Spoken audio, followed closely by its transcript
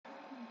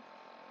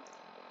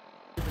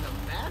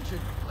imagine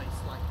a place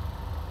like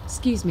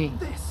Excuse me.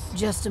 this.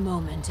 Just a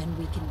moment and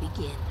we can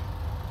begin.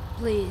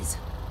 Please,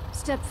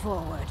 step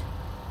forward.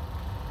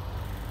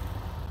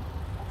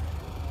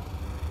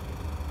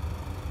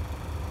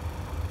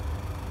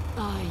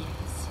 Ah,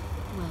 yes.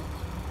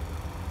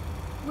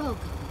 Welcome.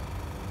 Welcome.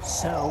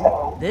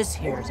 So, this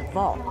here's a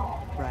vault,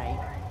 right?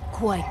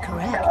 Quite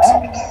correct.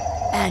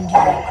 And you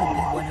could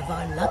be one of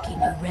our lucky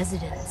new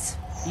residents.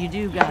 You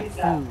do got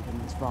food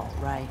in this vault,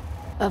 right?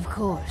 Of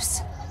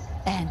course.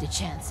 And a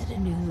chance at a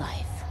new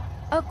life.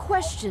 A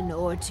question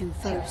or two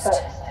first,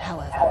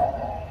 however.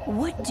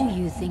 What do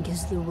you think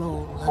is the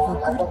role of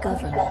a good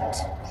government?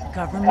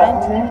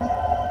 Government?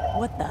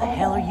 What the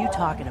hell are you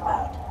talking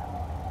about?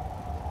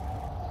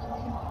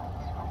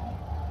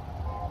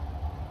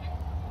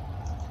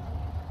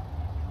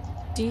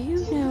 Do you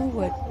know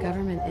what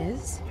government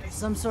is?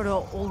 Some sort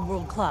of old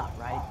world cloud,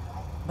 right?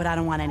 But I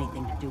don't want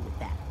anything to do with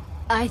that.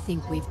 I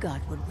think we've got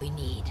what we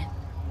need.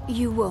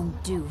 You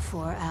won't do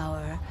for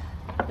our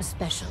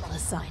special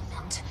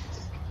assignment.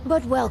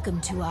 But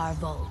welcome to our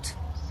vault.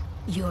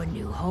 Your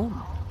new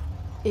home.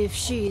 If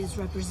she is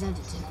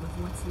representative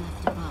of what's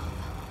left above,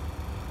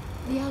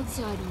 the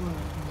outside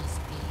world must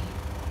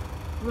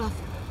be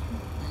rougher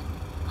than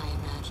I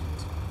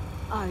imagined.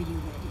 Are you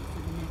ready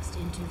for the next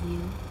interview?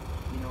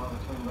 You know what I'm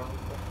talking about?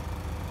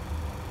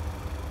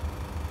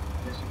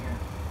 Yes, again.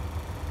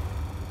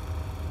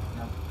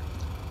 No.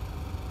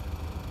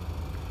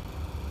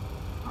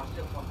 I'm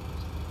still talking.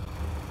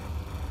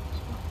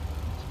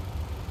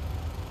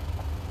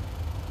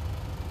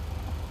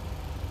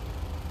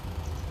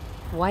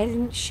 Why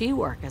didn't she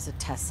work as a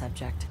test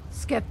subject?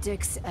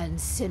 Skeptics and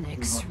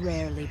cynics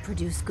rarely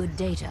produce good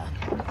data.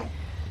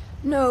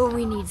 No,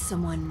 we need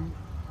someone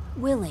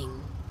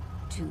willing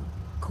to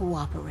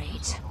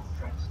cooperate.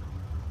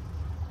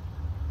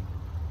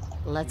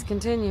 Let's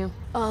continue.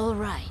 All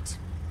right.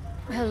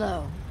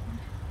 Hello.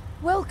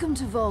 Welcome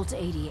to Vault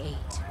 88.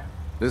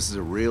 This is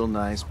a real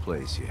nice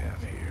place you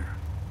have here.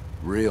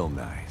 Real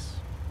nice.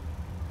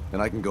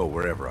 And I can go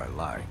wherever I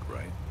like,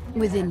 right?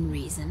 Within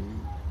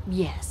reason,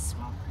 yes.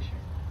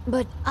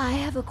 But I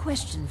have a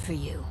question for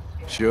you.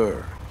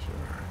 Sure.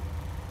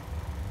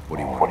 What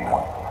do you want to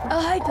know?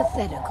 A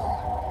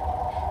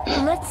hypothetical.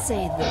 Let's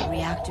say the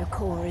reactor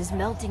core is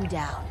melting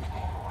down,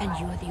 and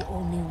you're the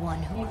only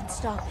one who can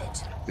stop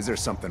it. Is there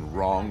something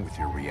wrong with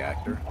your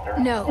reactor?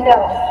 No,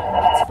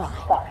 it's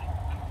fine.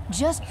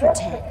 Just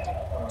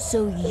pretend,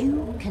 so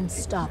you can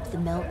stop the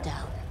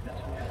meltdown.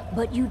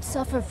 But you'd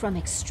suffer from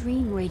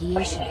extreme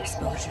radiation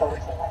exposure.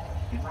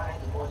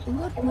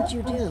 What would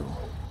you do?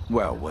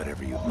 Well,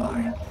 whatever you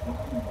like.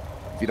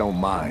 If you don't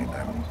mind,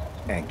 I'm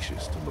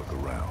anxious to look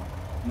around.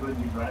 You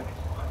would be driving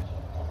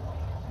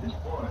this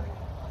boy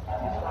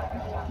is like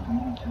a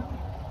me too.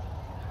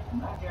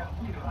 And I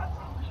guarantee you, I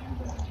promise you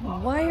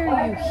that Why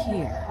are you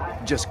here?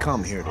 Just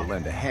come here to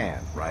lend a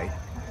hand, right?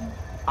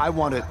 I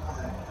want to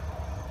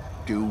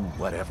do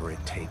whatever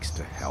it takes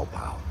to help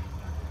out.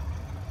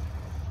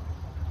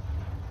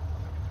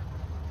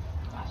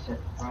 I said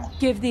price.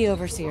 Give the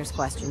overseer's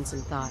questions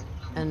some thought,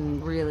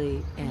 and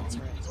really answer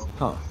it.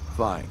 Huh,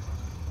 fine.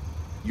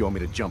 You want me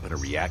to jump in a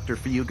reactor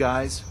for you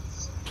guys?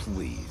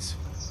 Please.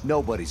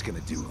 Nobody's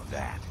gonna do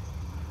that.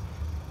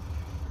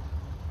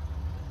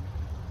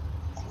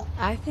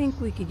 I think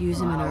we could use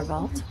him in our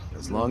vault.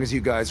 As long as you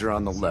guys are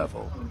on the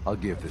level, I'll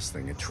give this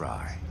thing a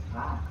try.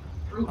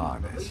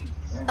 Honest.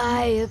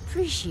 I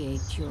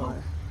appreciate your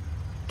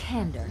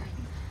candor.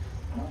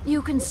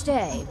 You can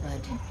stay,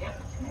 but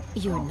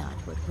you're not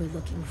what we're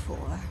looking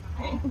for.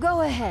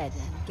 Go ahead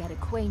and get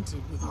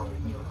acquainted with your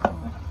new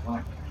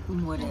home.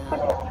 What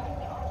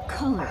a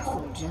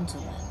colorful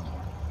gentleman.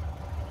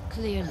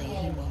 Clearly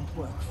he won't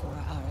work for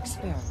our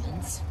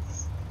experiments.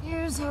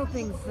 Here's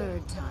hoping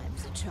third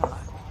time's a charm.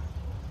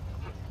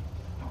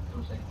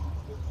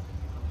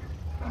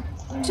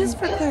 Just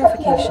for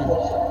clarification,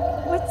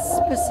 what's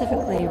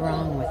specifically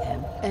wrong with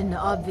him? An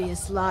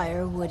obvious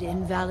liar would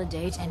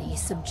invalidate any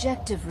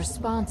subjective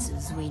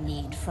responses we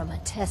need from a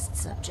test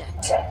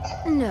subject.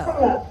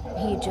 No,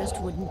 he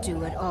just wouldn't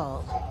do it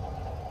all.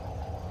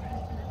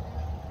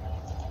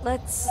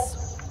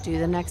 Let's do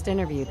the next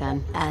interview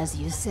then. As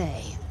you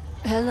say.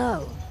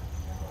 Hello.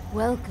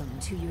 Welcome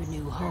to your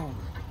new home.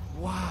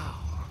 Wow.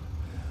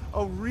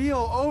 A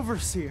real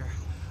overseer.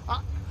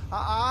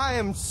 I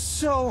am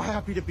so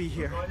happy to be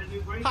here.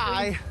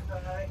 Hi.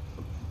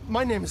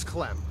 My name is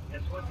Clem.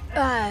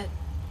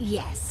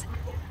 Yes.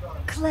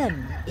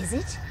 Clem, is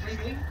it?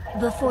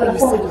 Before you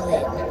settle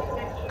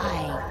in,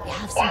 I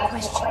have some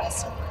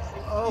questions.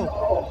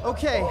 Oh,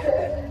 okay.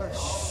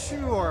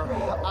 Sure.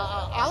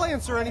 I'll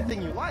answer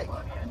anything you like.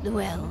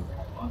 Well,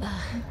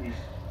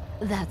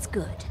 that's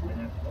good.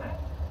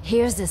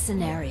 Here's a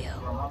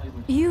scenario.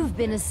 You've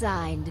been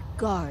assigned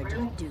guard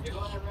duty.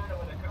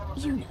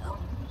 You know,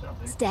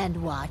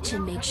 stand watch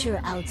and make sure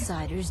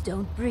outsiders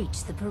don't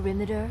breach the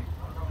perimeter.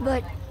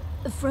 But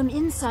from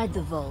inside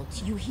the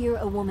vault, you hear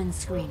a woman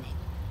screaming.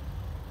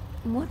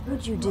 What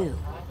would you do?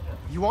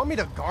 You want me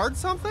to guard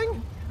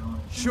something?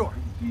 Sure.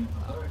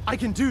 I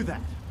can do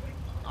that.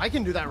 I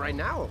can do that right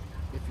now.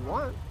 if you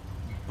want.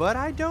 But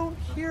I don't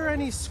hear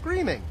any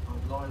screaming,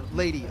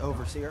 Lady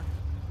Overseer.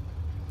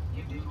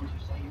 You do what you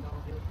say you're gonna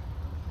do.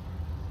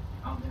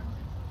 I'll never do.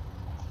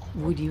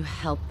 Would you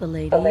help the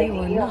lady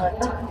or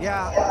not?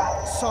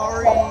 Yeah,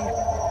 sorry.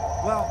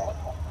 Well,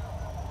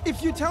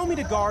 if you tell me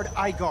to guard,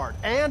 I guard.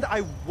 And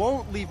I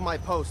won't leave my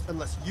post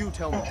unless you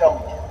tell me to.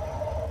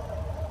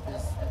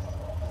 Is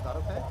that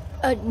okay?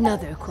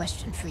 Another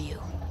question for you.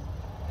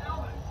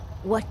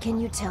 What can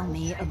you tell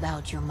me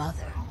about your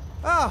mother?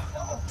 Oh,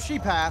 she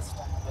passed.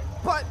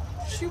 But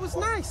she was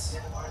nice.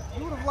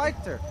 You would have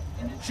liked her.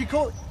 She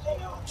killed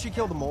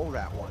a mole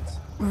rat once.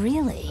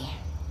 Really?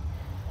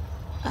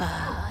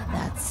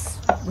 That's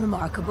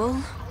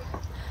remarkable.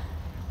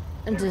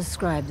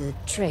 Describe the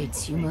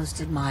traits you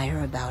most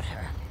admire about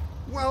her.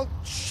 Well,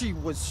 she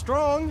was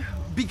strong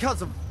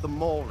because of the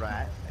mole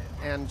rat,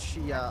 and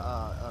she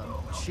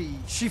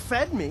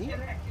fed me.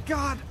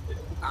 God,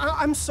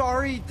 I'm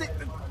sorry.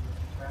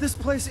 This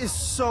place is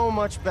so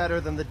much better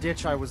than the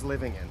ditch I was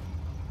living in.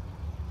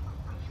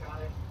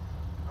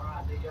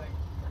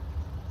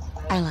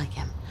 I like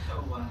him.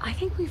 I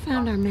think we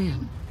found our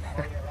man.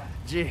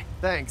 Gee,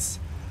 thanks.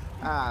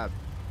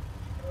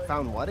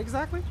 Found what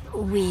exactly?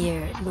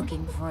 We're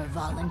looking for a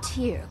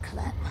volunteer,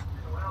 Clem.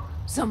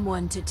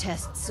 Someone to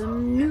test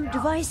some new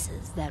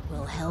devices that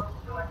will help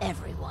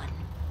everyone.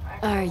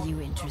 Are you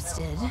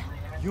interested?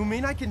 You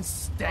mean I can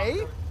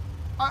stay?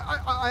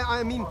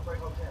 I mean,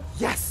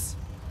 yes!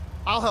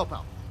 I'll help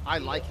out. I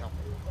like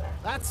helping.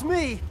 That's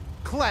me,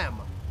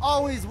 Clem.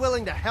 Always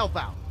willing to help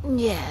out.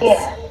 Yes.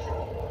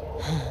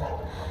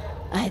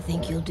 I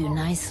think you'll do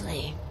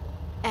nicely.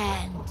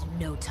 And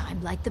no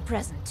time like the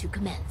present to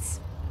commence.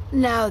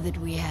 Now that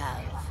we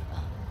have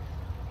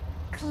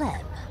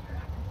Clem,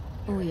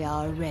 we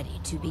are ready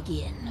to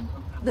begin.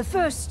 The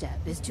first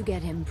step is to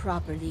get him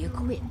properly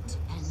equipped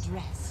and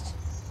dressed.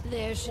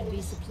 There should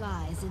be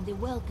supplies in the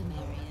welcome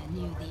area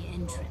near the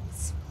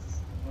entrance.